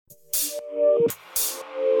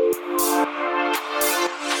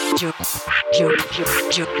Jordi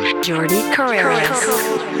Carreras.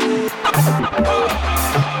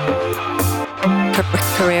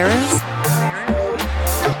 Carreras.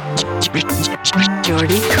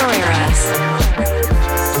 Jordi Carreras.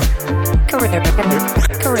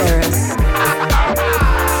 Carreras.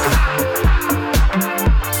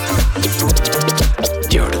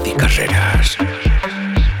 Jordi Carreras.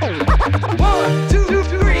 1, 2,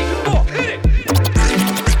 3, 4, hit it!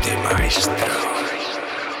 De maestro.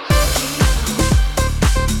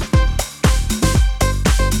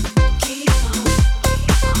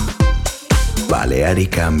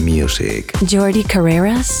 Balearica Music. Jordi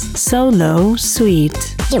Carreras, Solo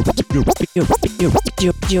Suite.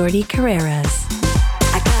 Jordi Carreras.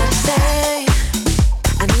 I gotta say,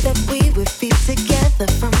 I knew that we would be together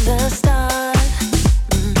from the start.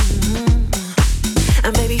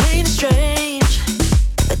 And maybe ain't it strange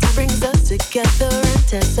that time brings us together and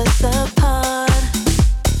tears us apart.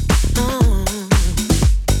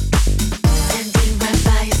 Standing right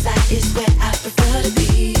by your side is where I prefer to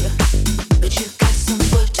be. But you got some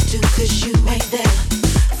work to do 'cause you ain't there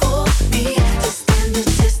for me. To stand the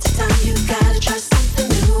test of time, you gotta try something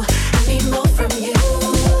new. I need more from you.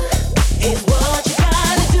 It's what you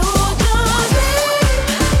gotta do,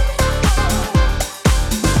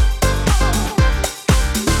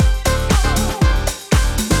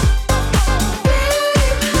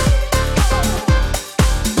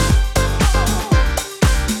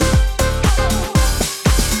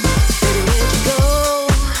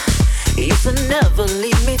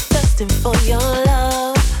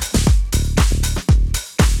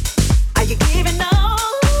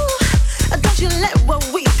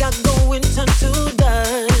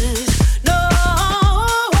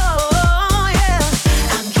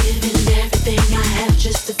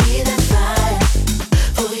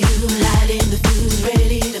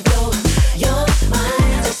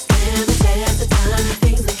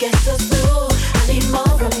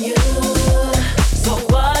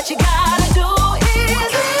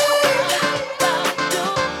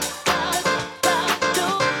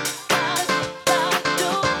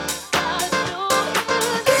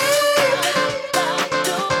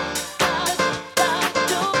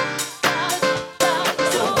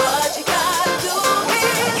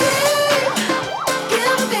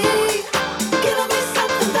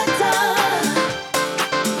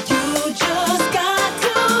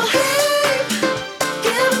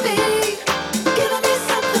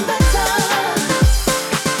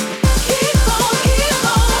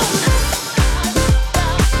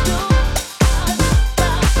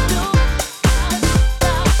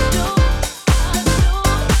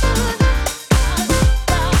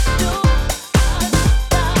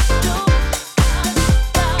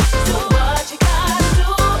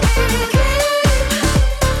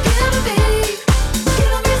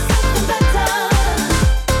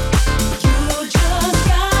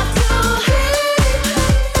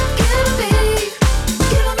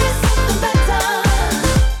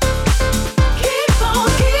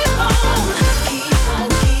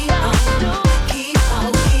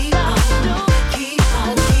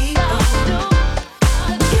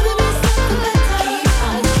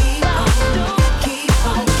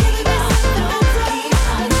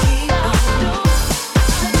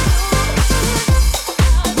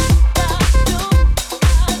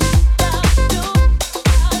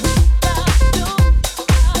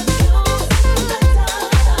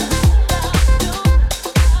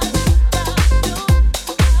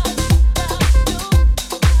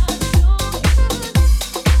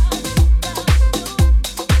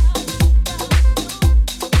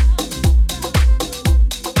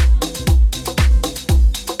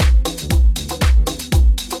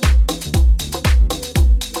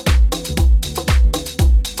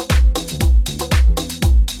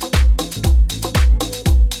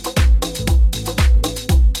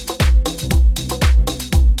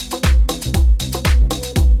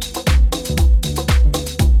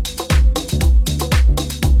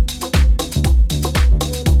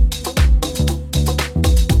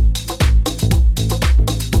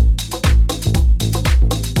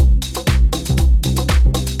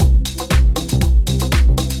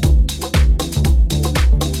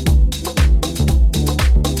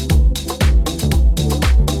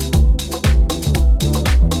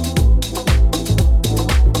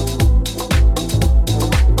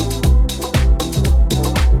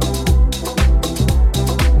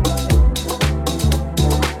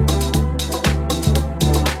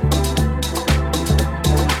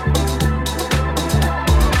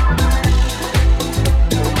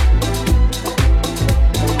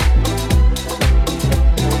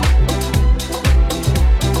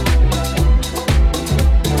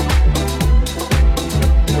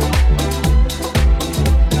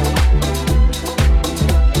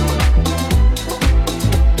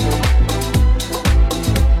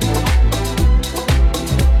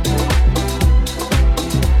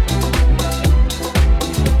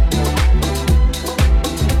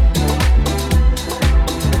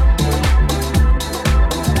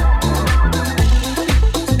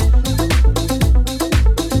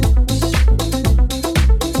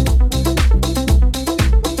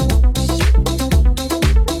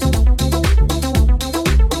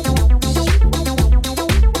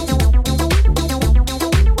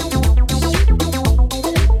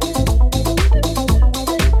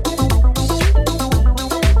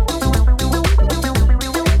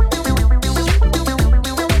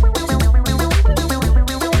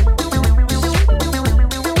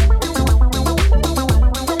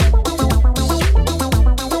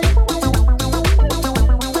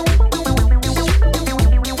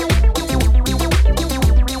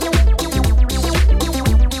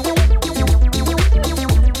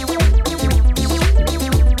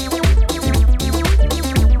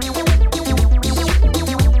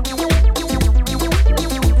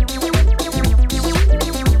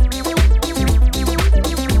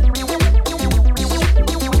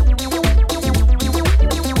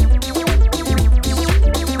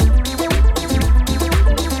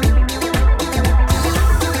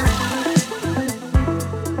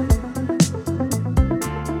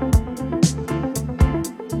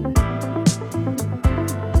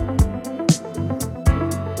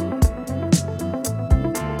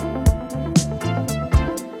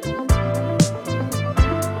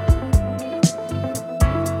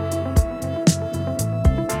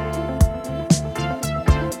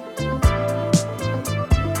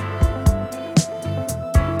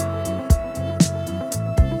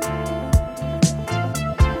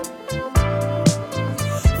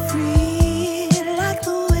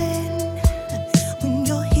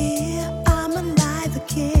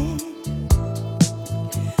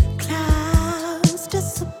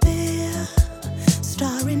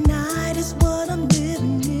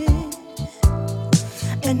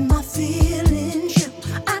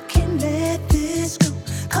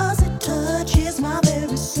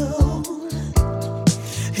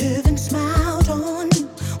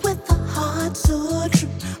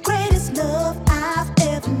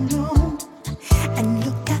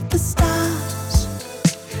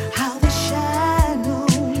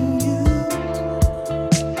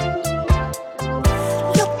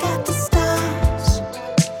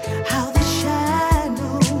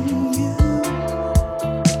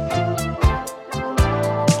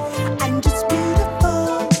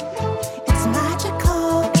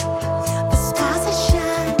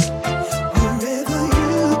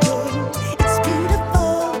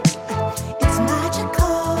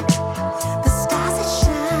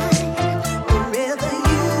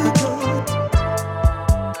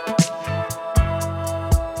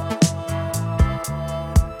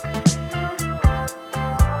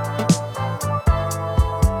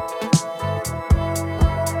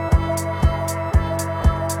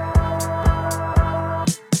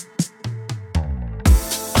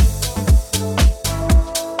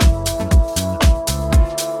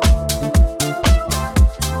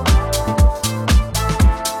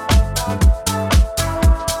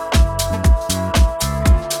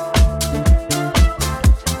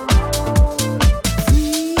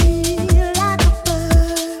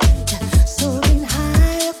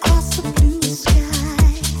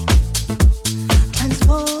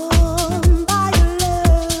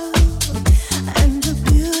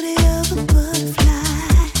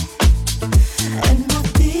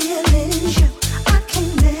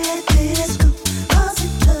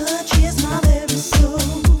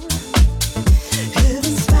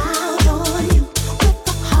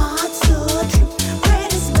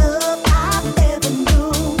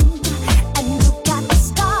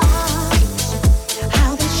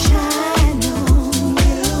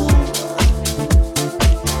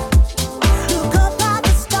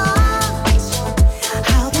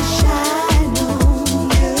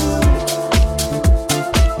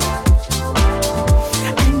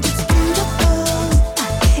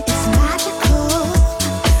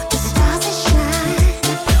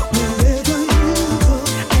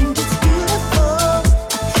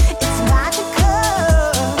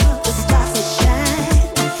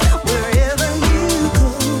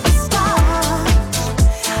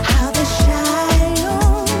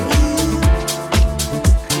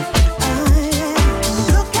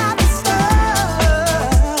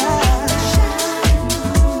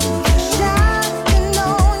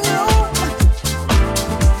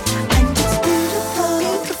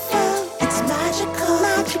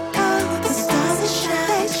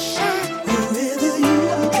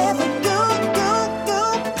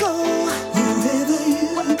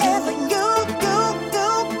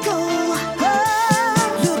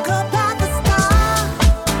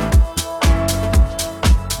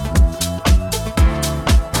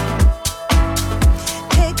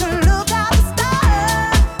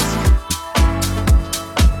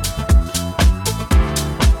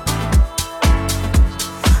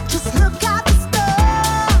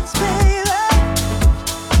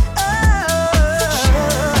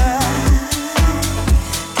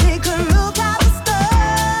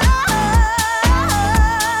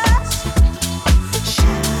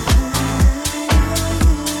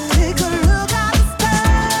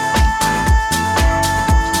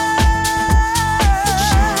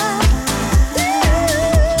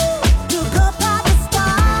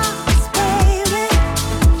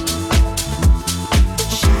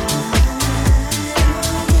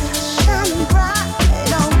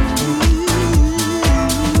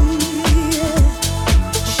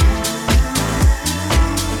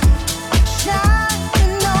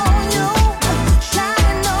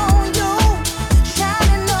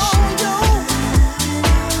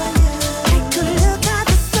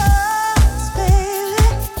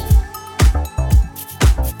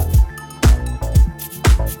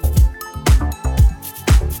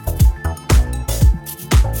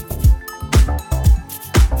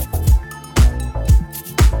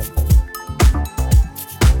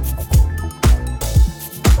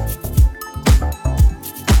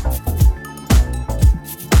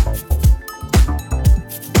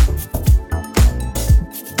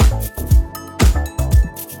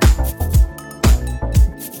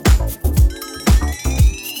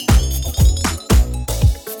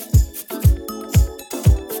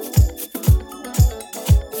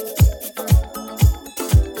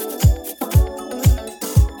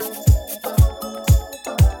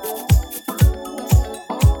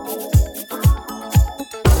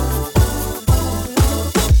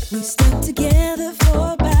 stuck together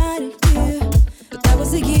for about a year, but that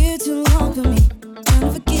was a year too long for me. Trying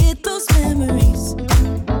to forget those memories.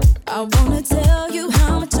 I wanna tell you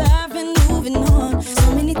how much I've been moving on.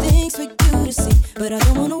 So many things for you to see, but I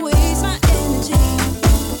don't wanna waste my energy.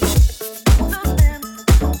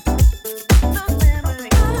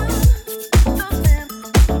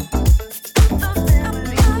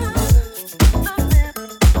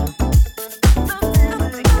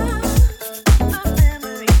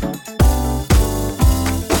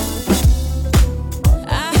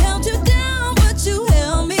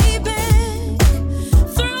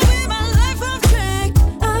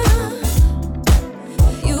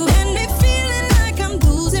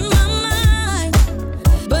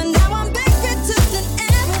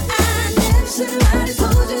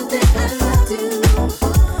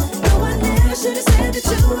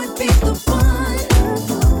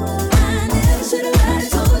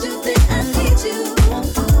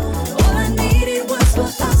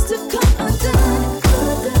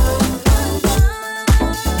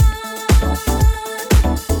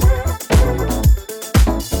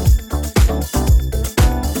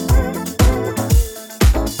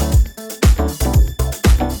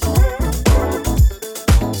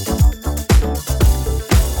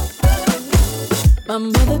 My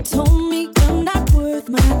mother told me you're not worth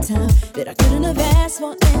my time, that I couldn't have asked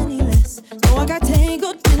for any less. So I got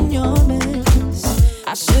tangled in your mess.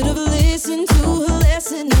 I should have listened to her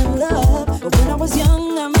lesson in love, but when I was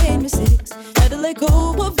young I made mistakes. Had to let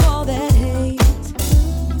go of all that hate.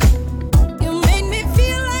 You made me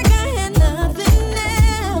feel like I had nothing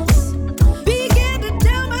else. Began to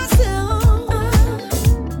doubt myself.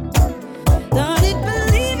 Started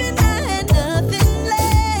believing I had nothing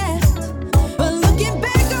left. But looking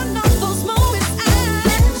back on all those moments, I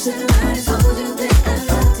never should have told you that I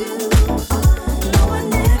loved you. No, I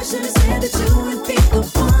never should have said that you would be the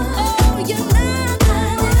one. Oh, you're not. I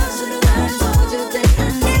never should have told you that I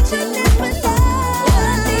need you never know. All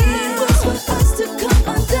I needed was for us to come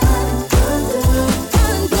undone, undone,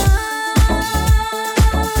 undone.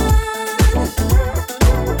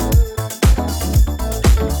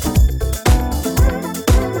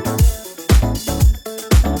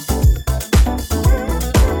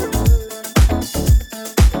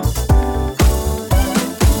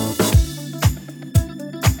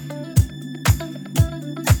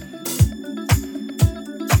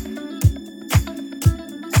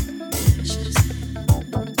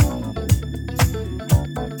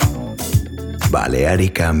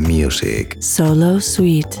 Balearica Music. Solo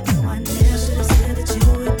Suite.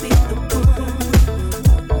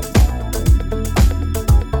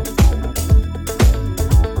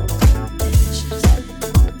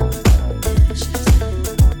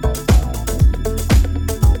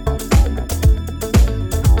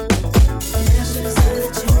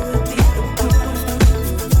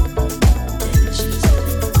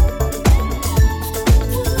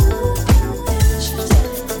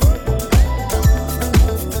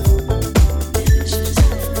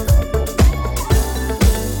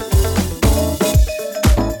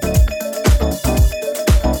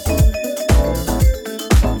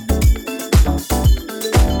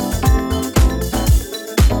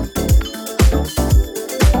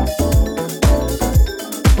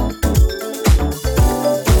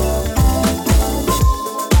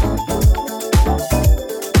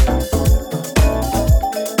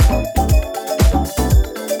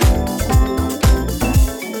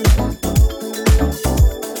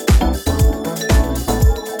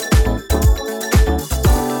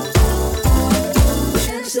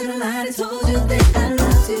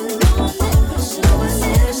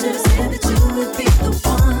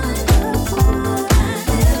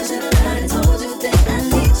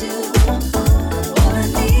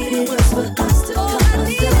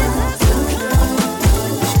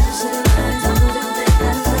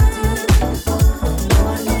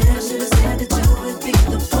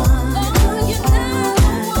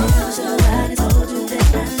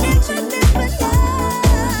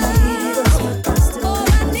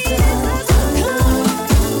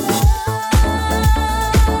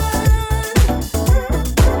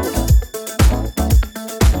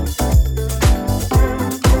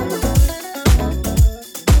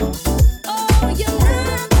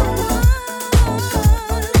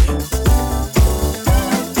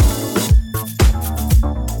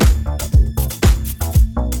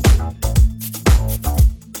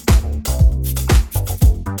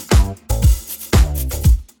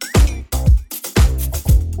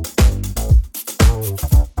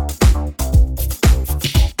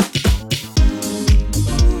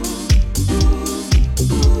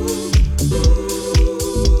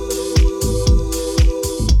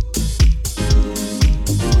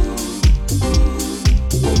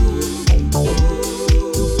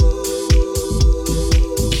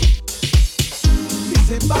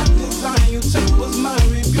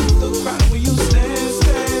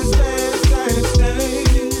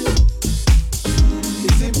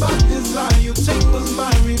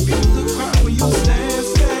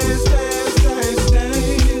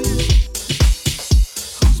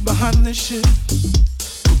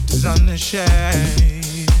 chance.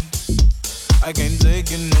 I can't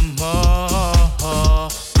take it no more.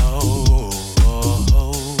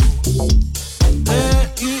 Hey,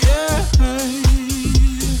 yeah.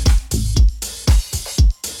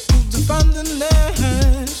 To find the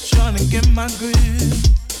next, trying to get my grip.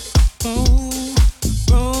 Oh,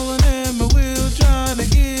 rolling in my wheel, trying to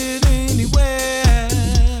get anywhere.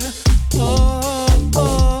 Oh.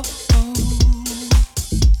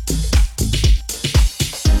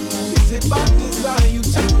 Is it by design? You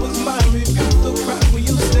take what's mine, refuse the cry when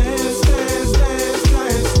you stand.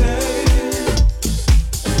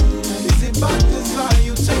 Is it by design?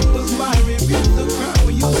 You take what's mine, refuse the cry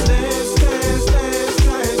when you stand.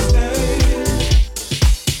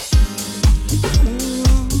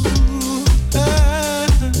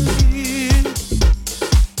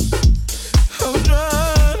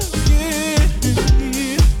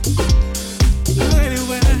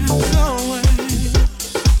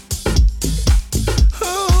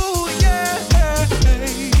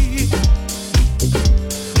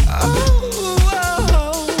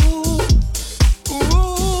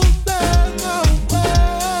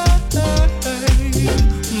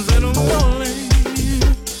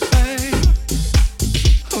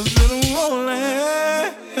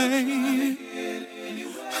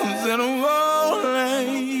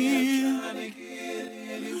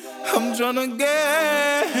 I'm tryna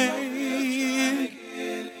get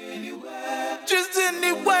just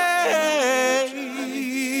anywhere.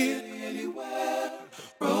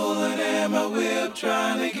 Rolling in my whip,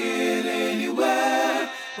 tryna get anywhere.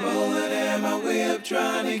 Rolling in my whip,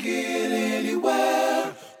 tryna get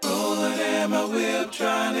anywhere. Rolling in my whip,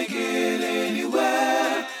 tryna get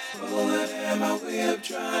anywhere. Rolling in my whip,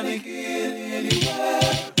 tryna get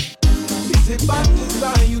anywhere. Is it by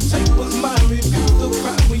design? You take what's mine, refuse the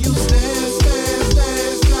cry when you stand.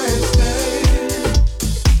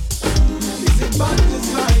 Is it by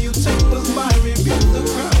design? You take what's mine, refuse the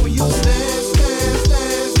cry when you stand.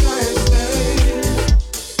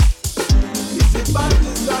 Is it by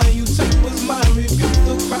design? You take what's mine, refuse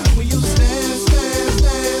the cry when you stand.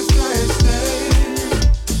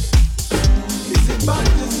 Is it by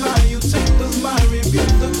design? You take what's mine,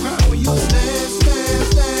 refuse the cry when you stand.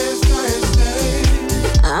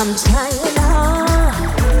 I'm trying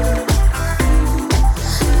hard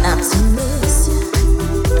not to miss you,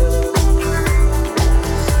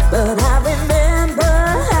 but I remember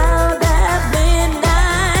how that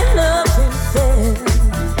midnight loving felt.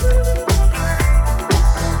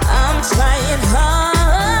 I'm trying hard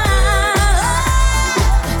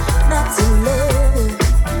not to let it,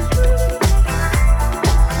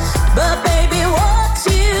 but baby, what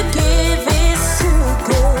you give is too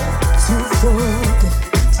good to forget.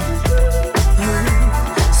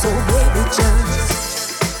 So baby, just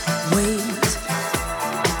wait,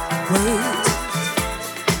 wait,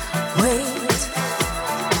 wait,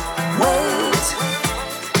 wait,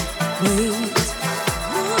 wait, wait,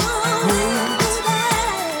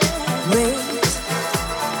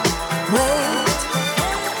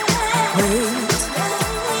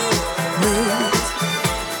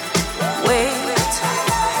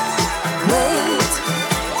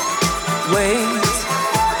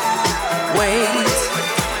 wait,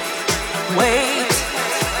 wait,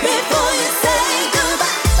 before you say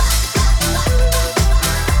goodbye.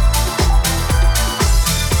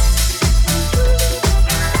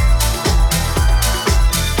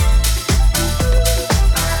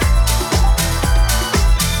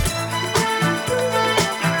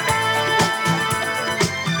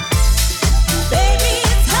 Baby,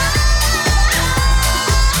 it's hard,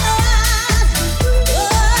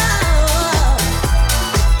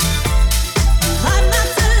 hard not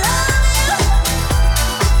to love you,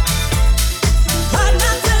 hard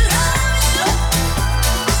not to love you,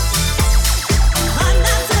 hard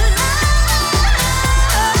not to love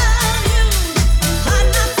you, hard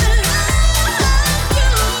not to love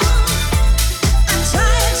you. I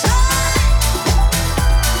try and try,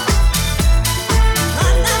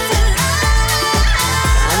 hard not to love.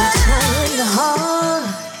 I'm trying hard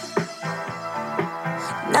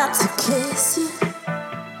not to kiss you,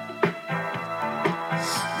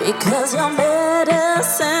 because your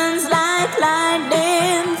medicine's like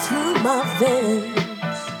lightning through my veins.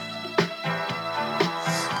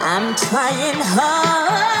 I'm trying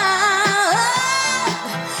hard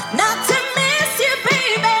not to miss you,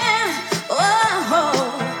 baby. Oh,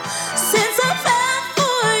 since I fell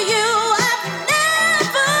for you, I've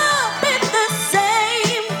never been the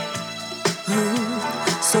same.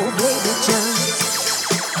 So baby, just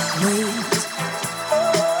wait,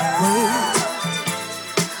 wait,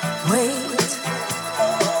 wait,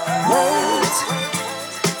 wait,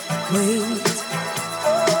 wait.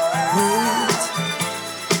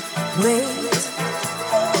 Oh, yeah.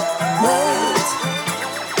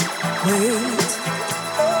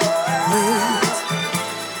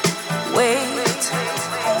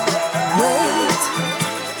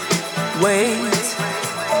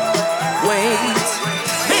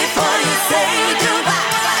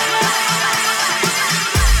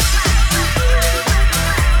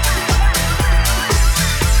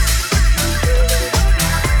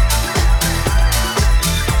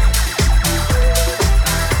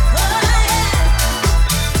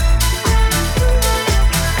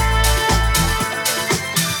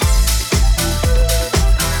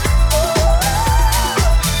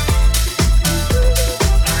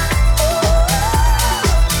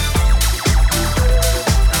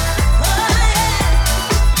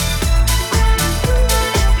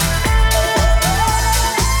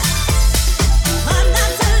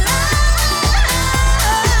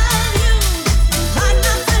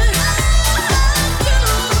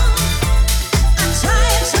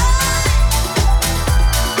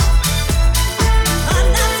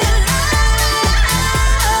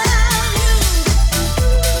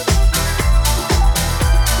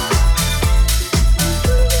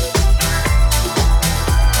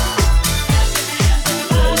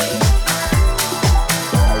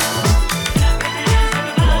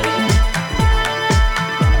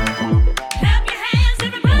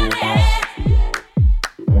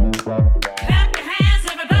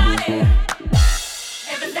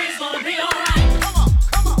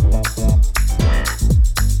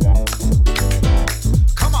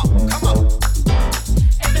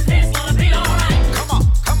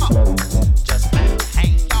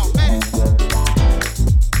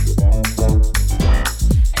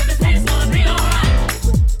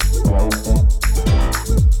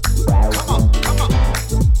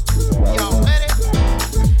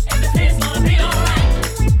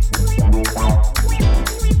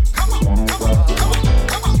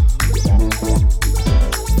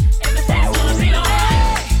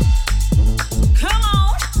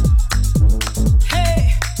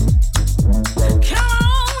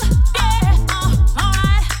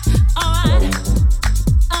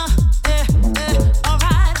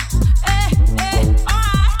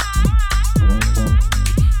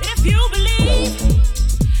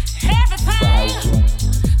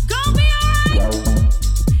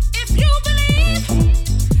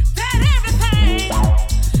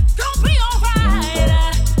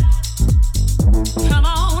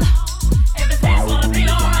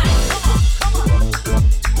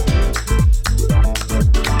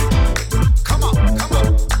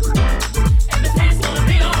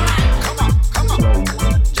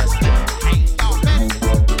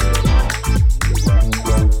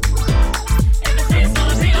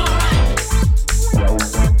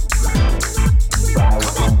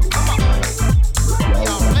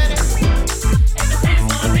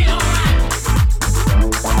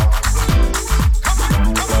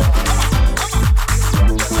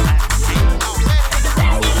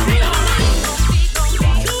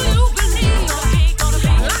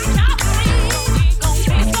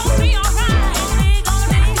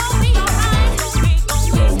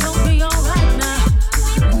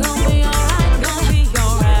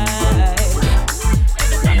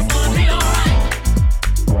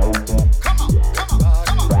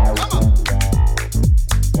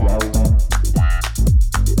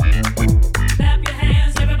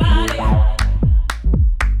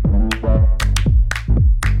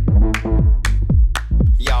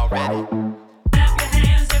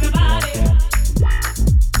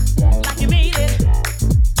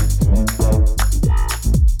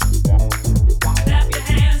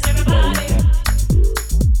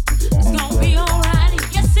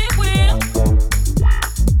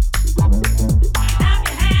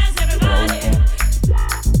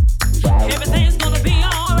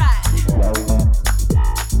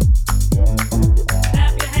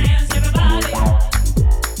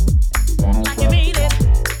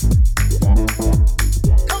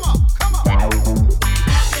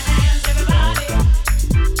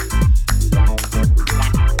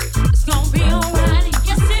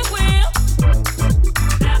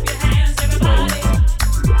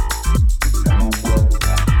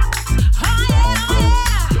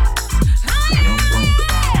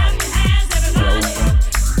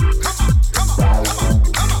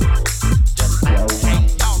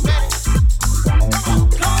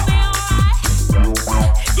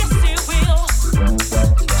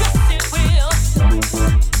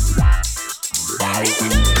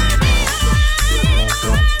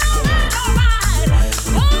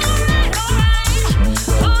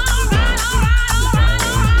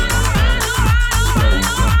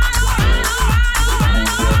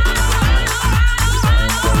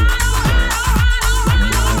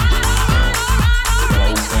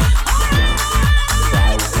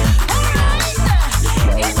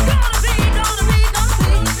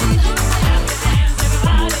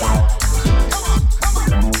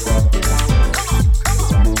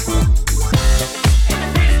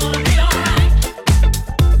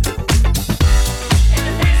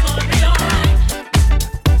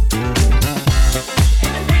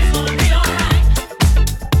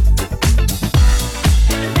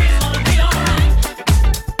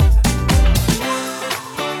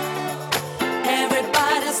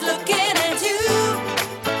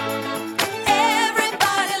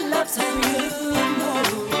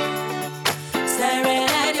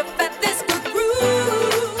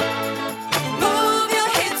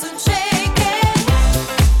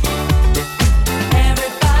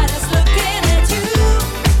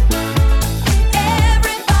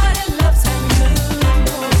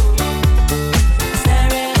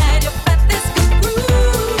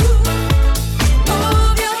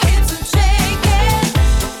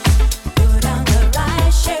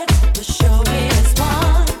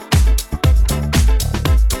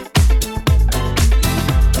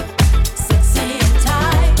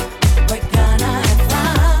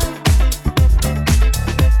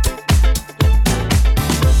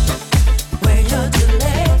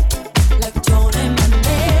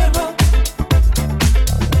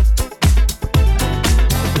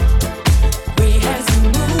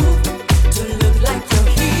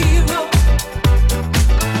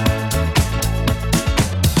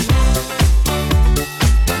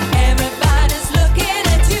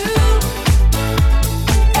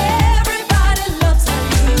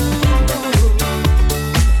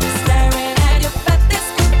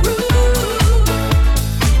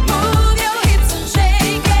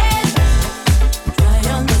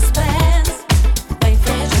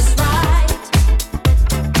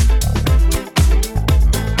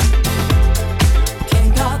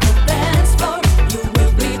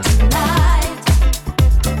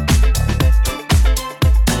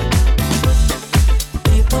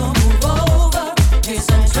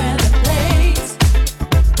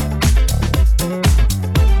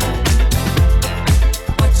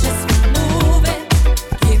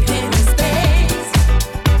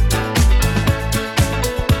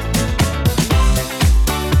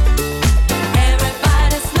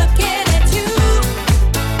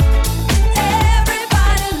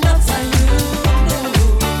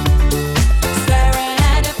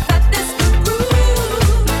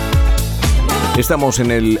 Estamos en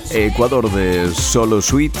el Ecuador de Solo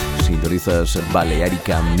Suite, sintonizas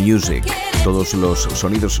Balearica Music. Todos los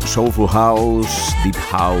sonidos Soulful House, Deep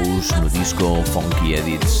House, No Disco, Funky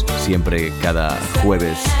Edits, siempre cada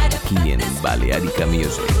jueves aquí en Balearica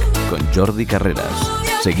Music con Jordi Carreras.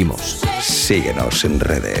 Seguimos. Síguenos en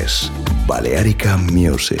redes. Balearica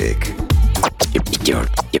Music.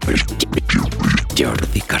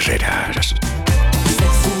 Jordi Carreras.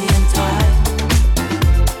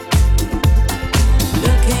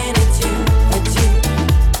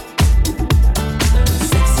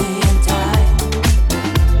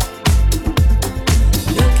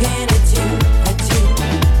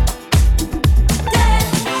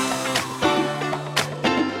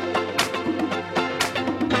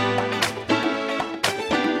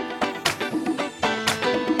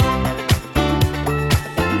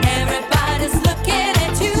 Everybody's looking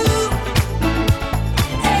at you.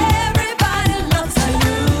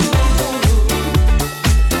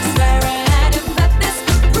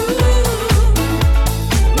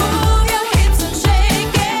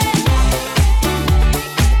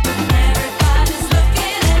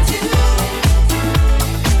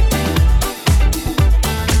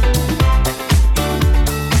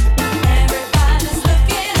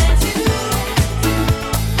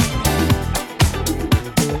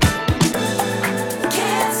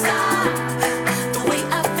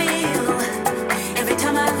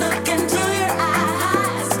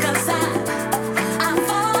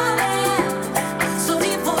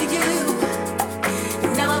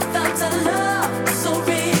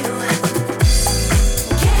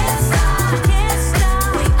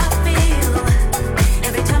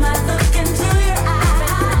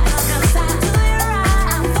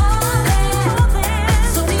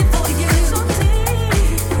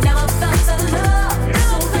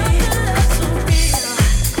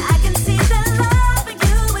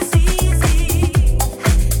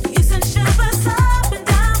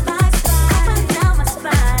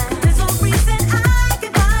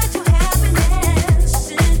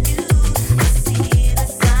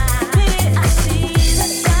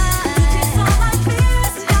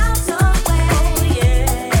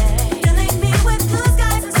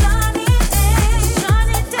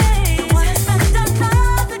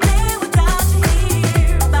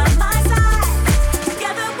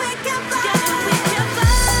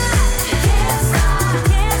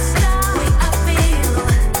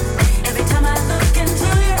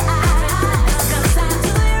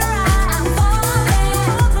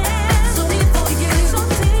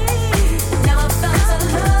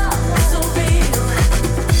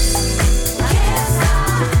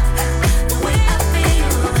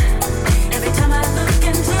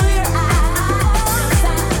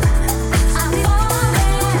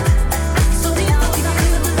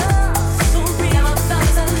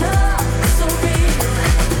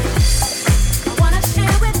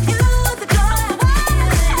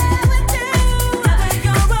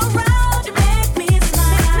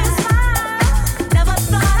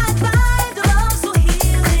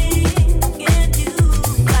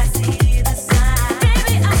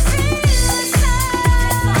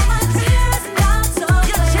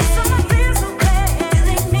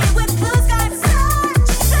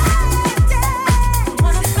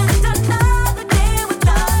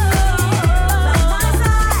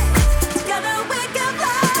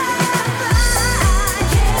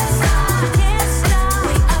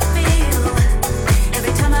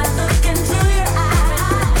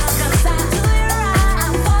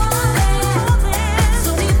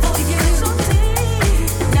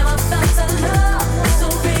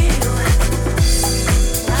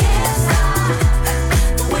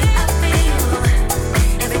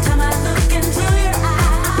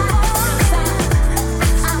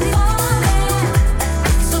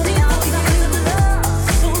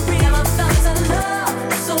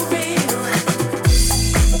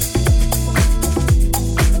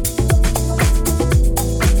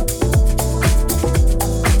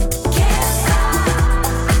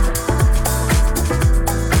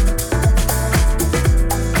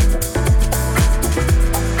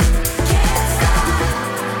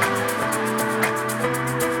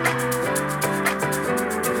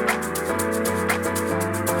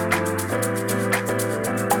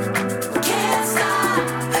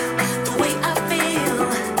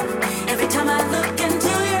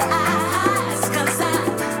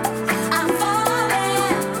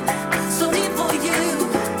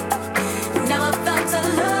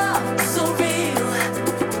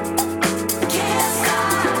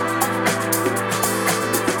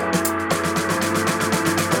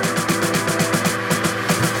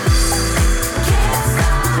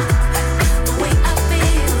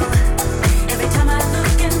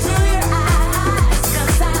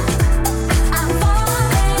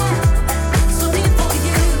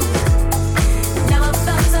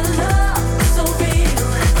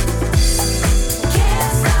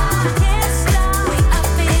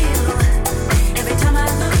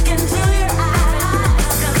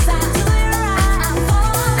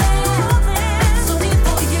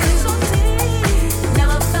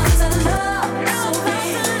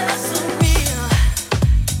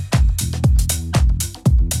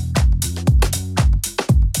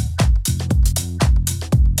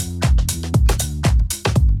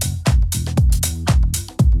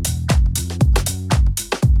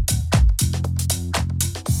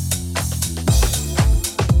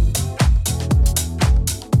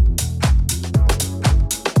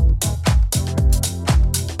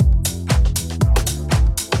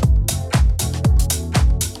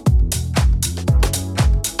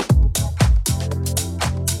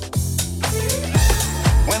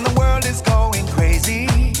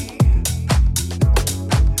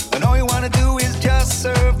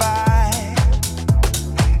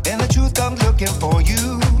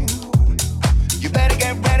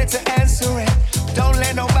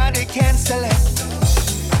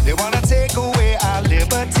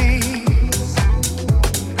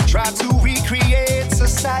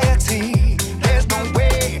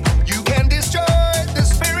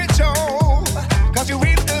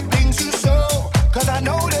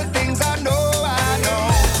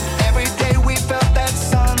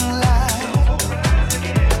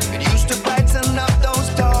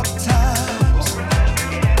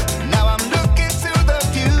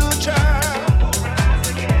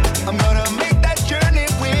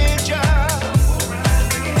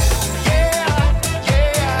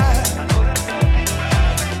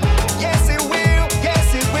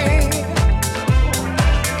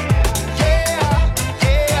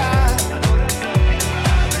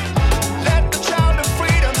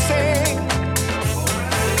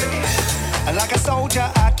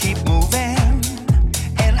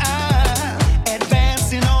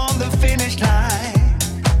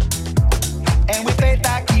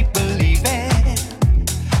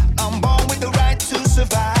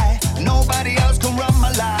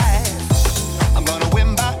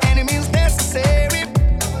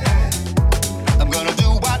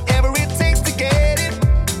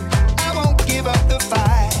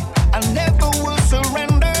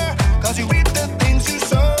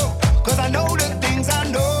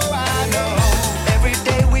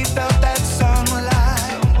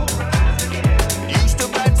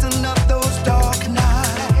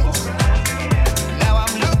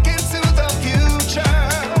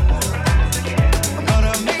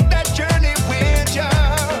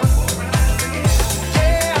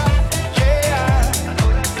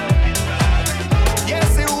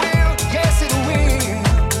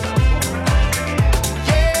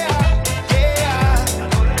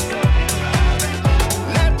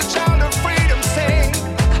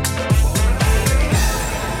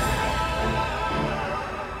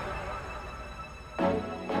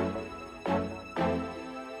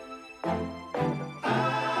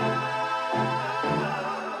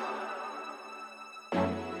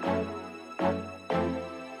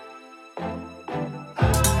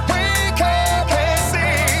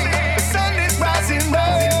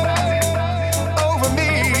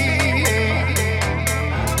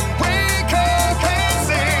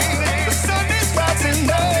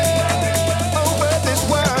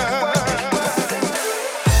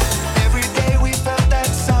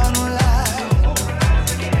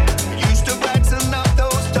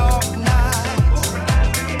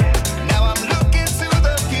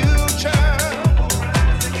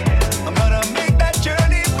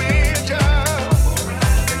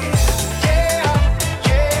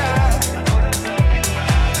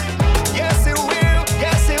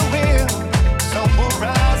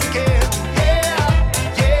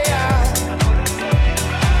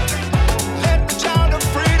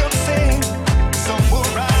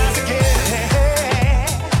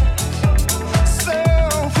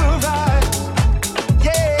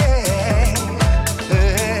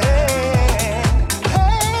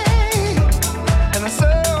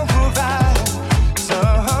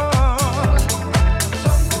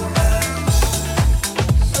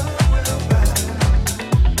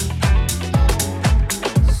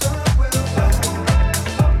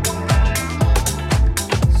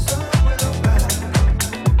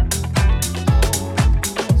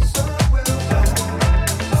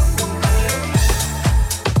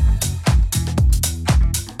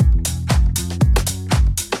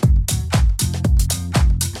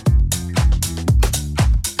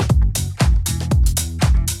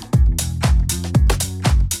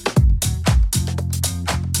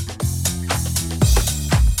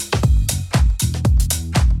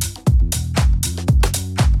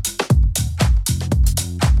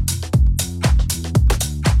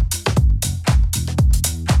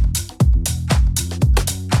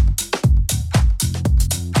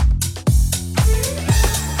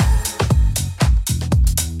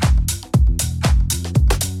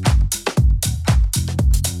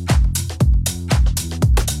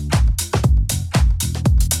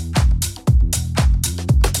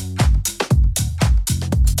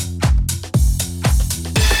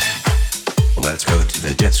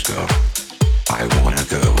 disco. I wanna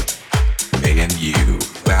go. Me and you,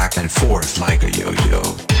 back and forth like a yo-yo.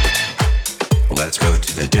 Let's go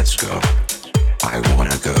to the disco. I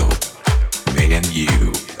wanna go. Me and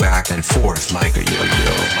you, back and forth like a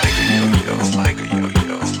yo-yo, like a yo-yo, like a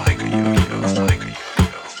yo-yo, like a yo-yo, like a yo-yo.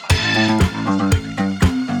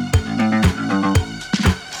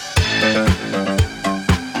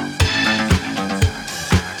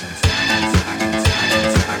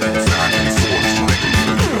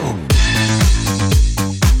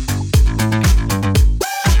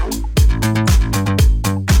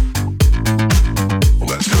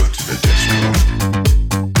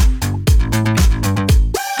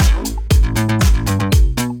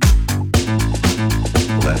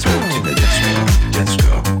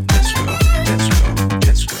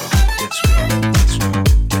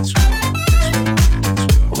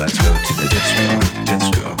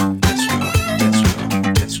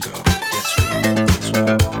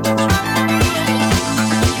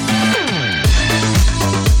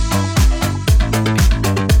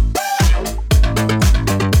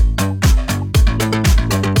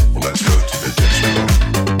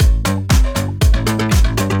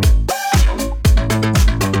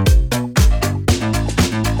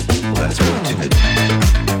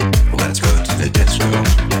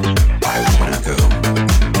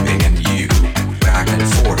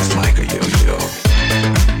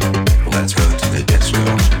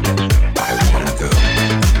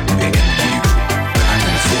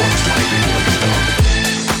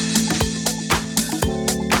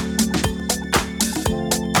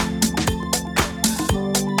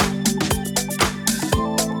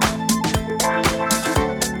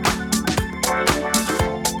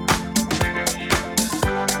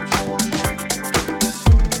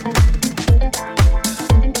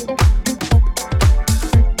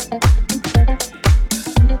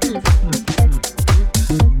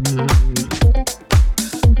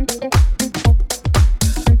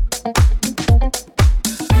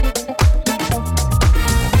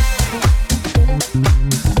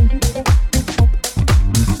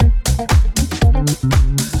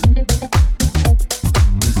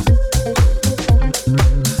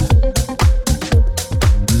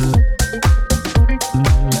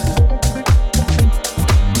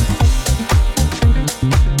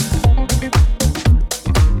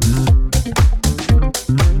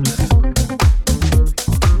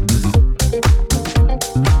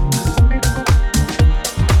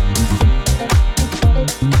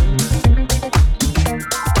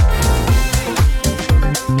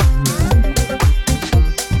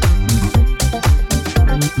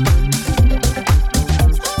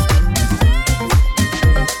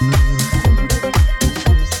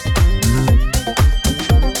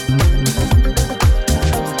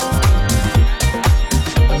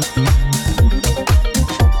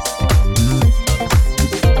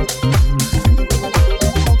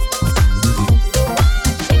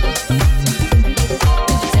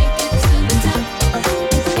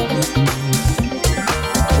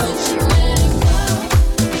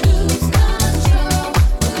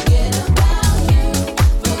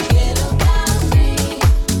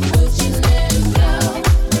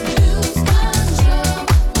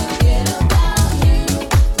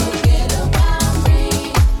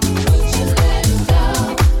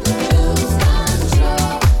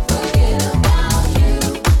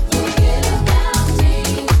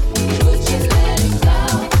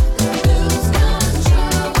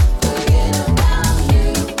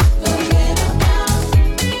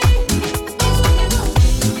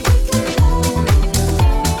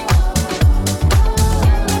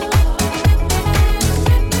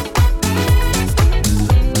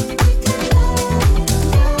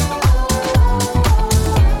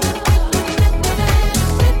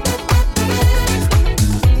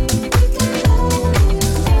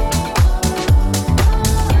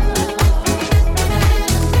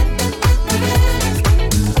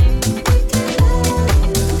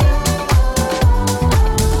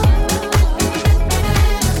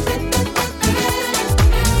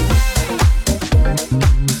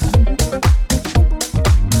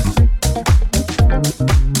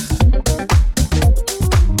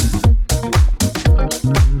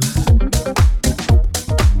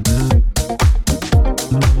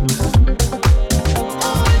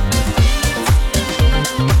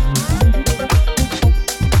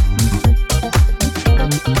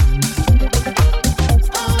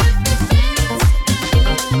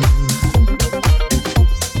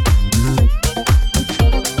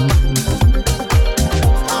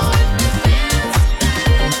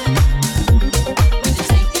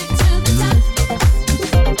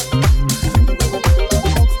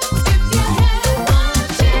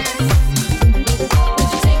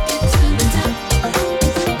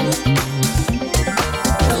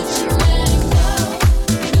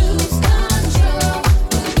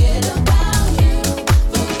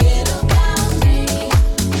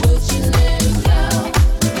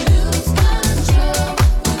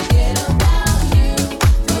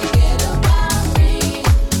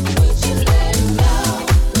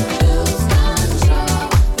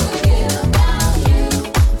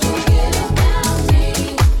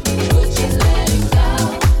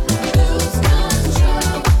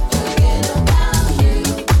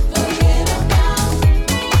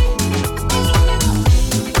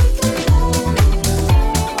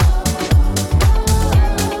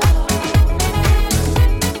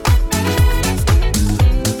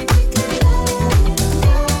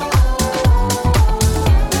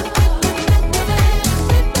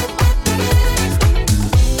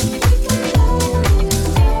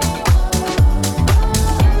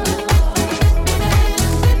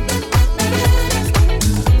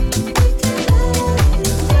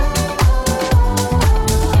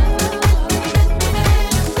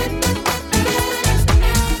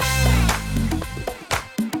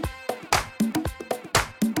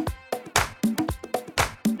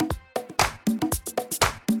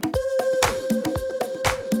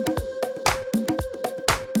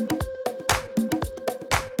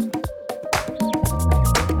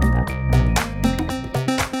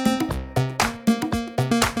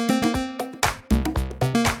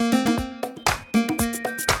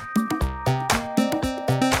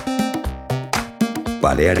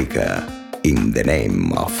 Balearica, in the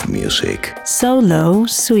name of music. Solo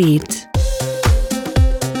Suite.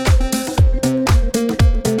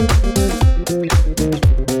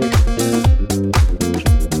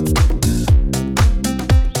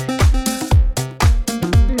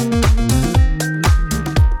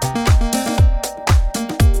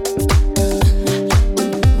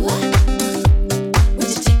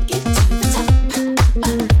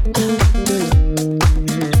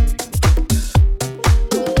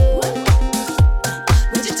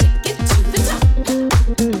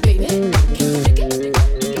 Baby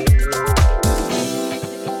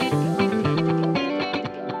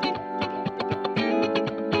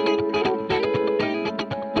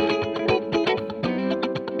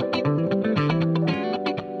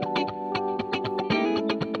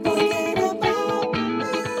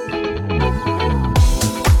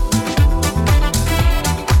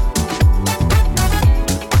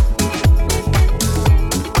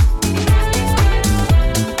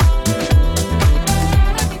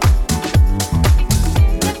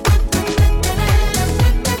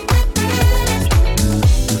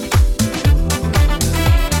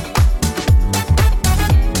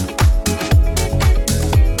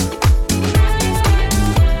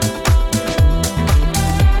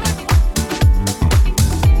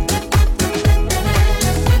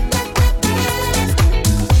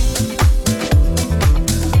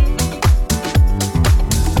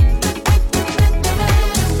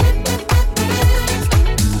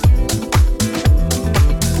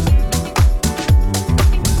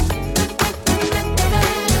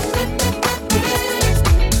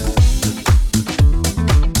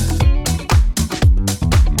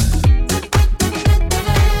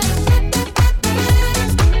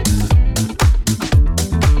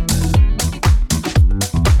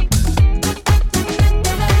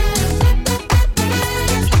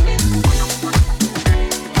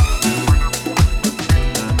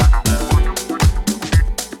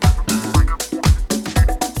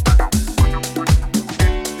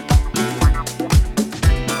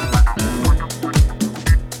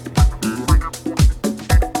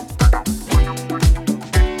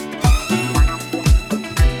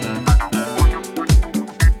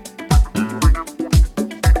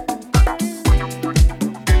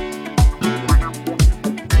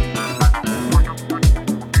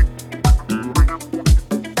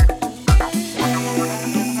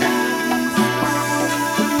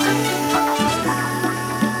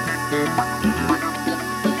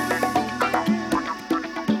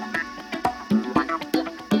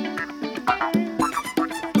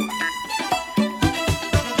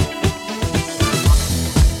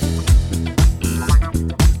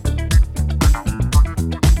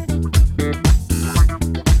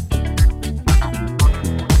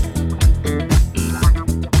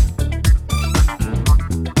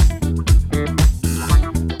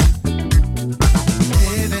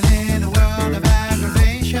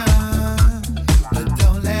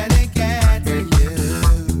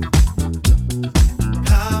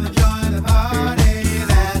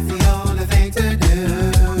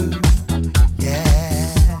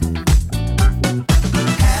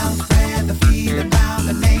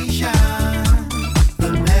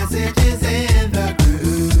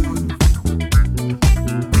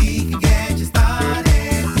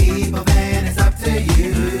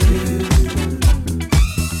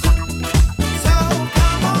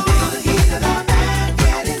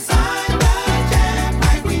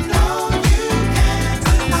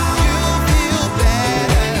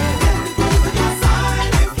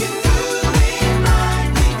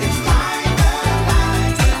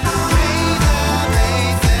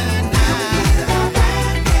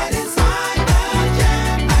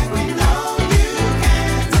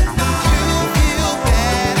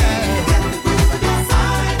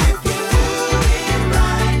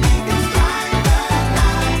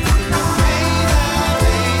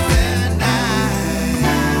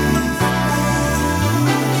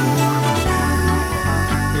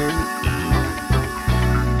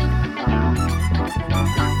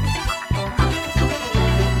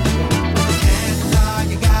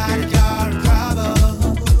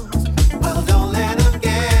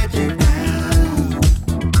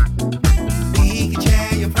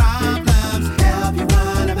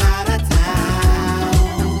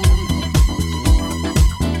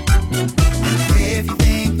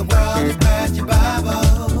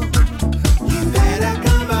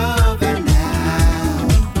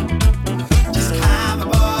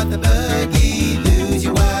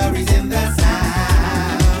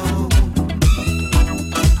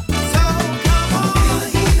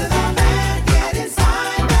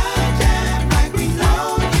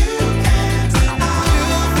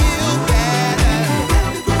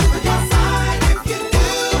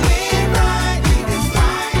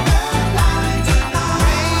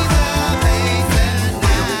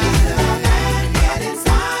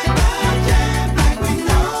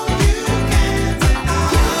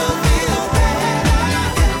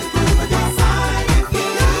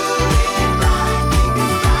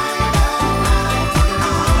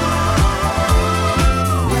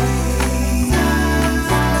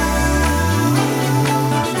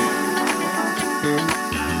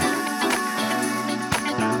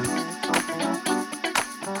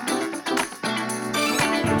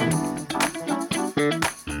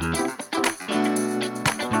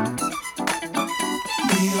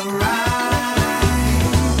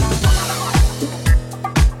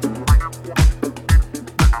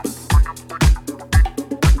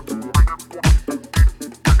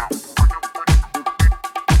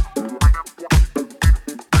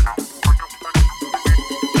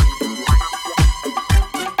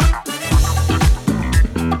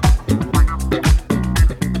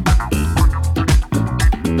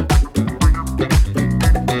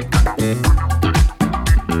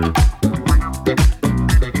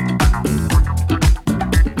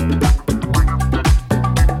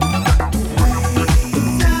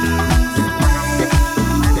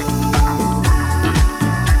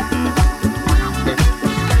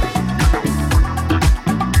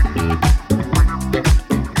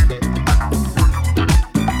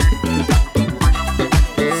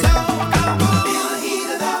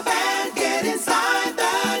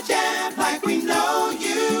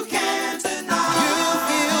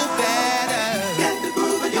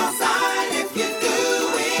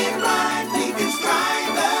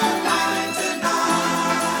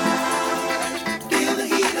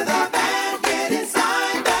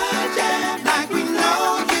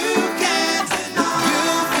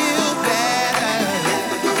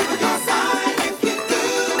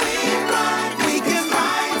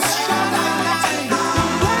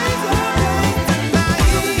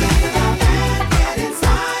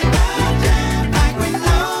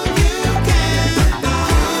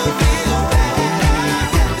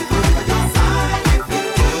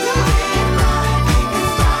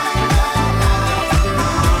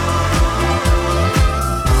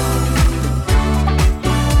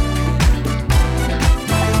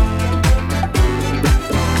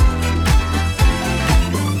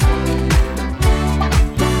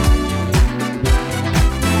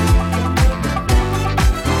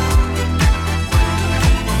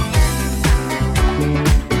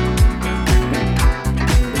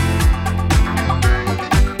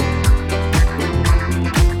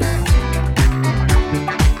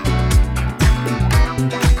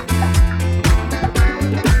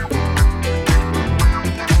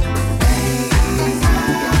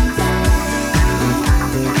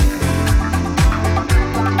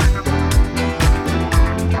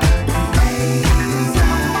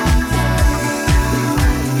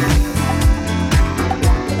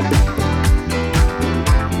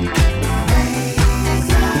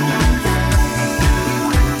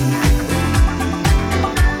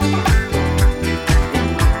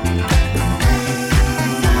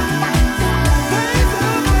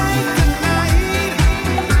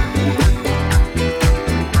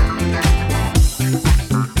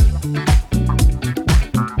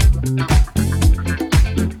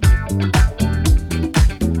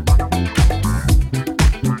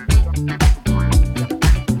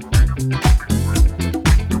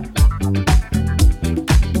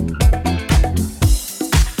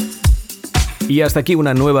Y hasta aquí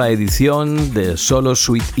una nueva edición de Solo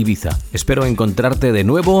Suite Ibiza. Espero encontrarte de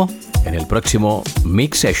nuevo en el próximo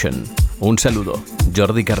Mix Session. Un saludo,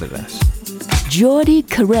 Jordi Carreras. Jordi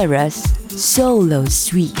Carreras, Solo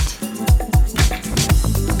Suite.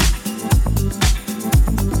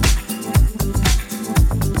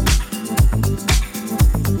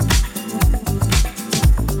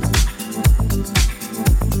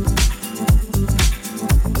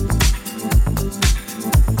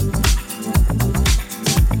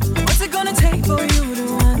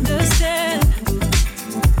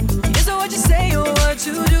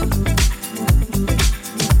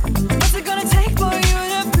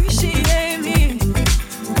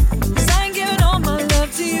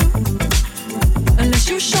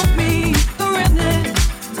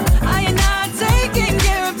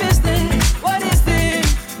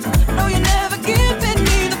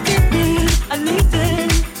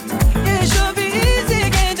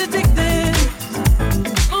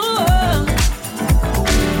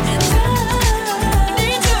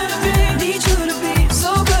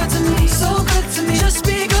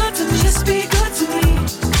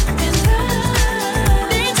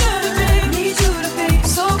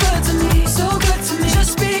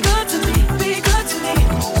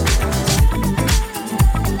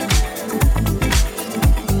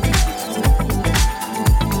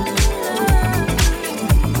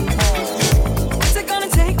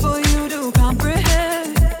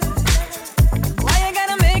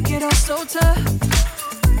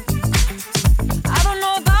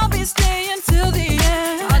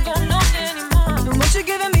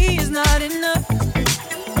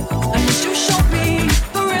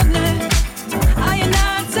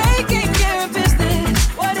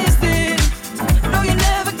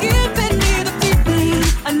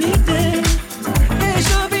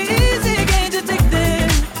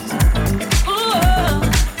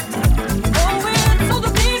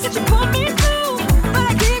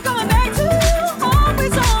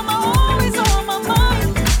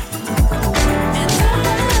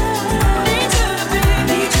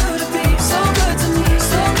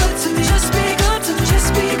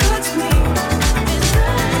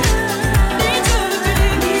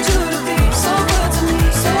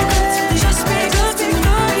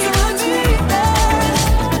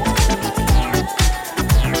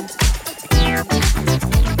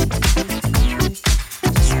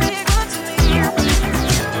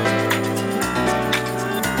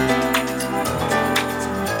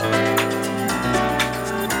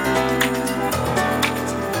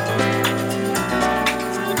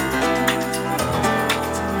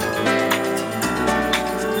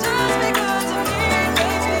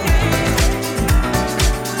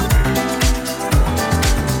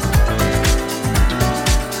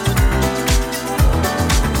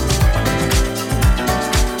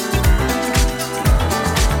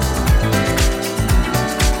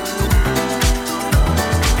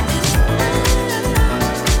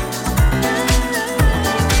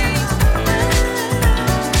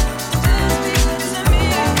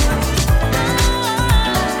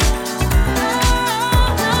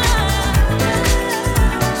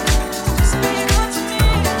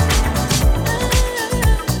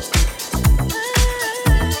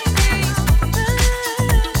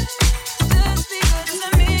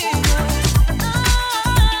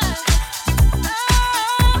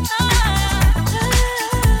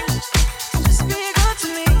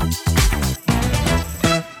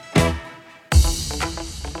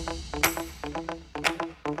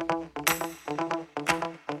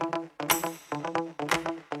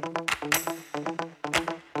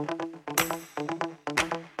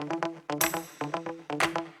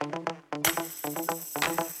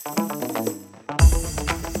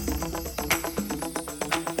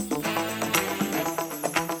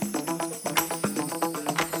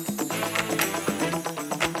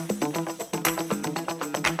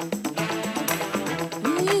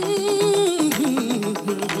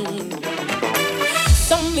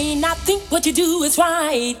 think what you do is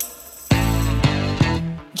right.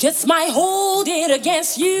 Just might hold it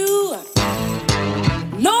against you.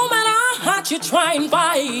 No matter how you try and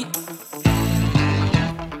fight,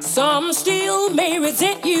 some still may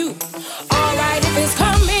resent you. Alright, if it's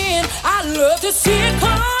coming, I'd love to see it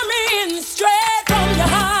coming straight from your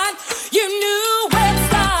heart. You knew where to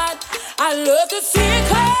start. I'd love to see it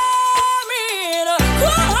coming,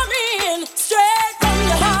 coming straight from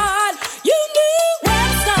your heart. You knew where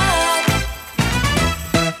to start.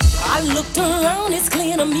 I looked around, it's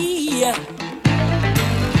clear to me.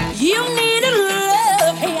 You needed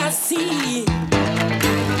love, hey, I see.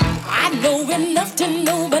 I know enough to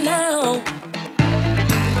know by now.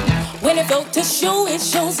 When it felt to show, it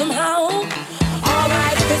shows somehow.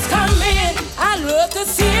 Alright, if it's coming, I'd love to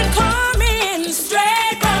see it coming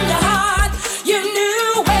straight from your heart. You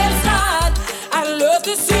knew where to start. I'd love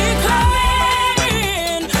to see it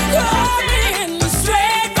coming, coming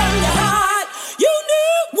straight from your heart. You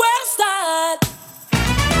knew where to start.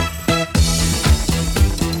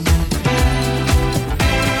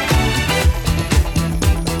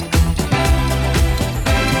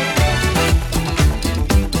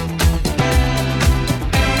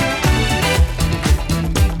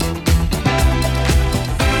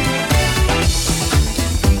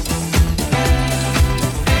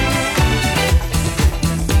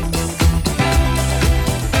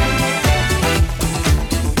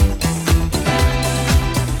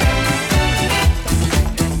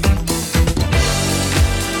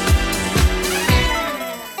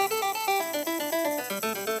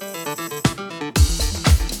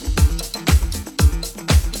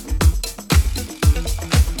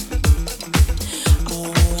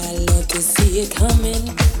 Coming,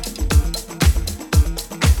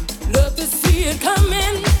 love to see it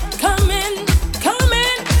coming.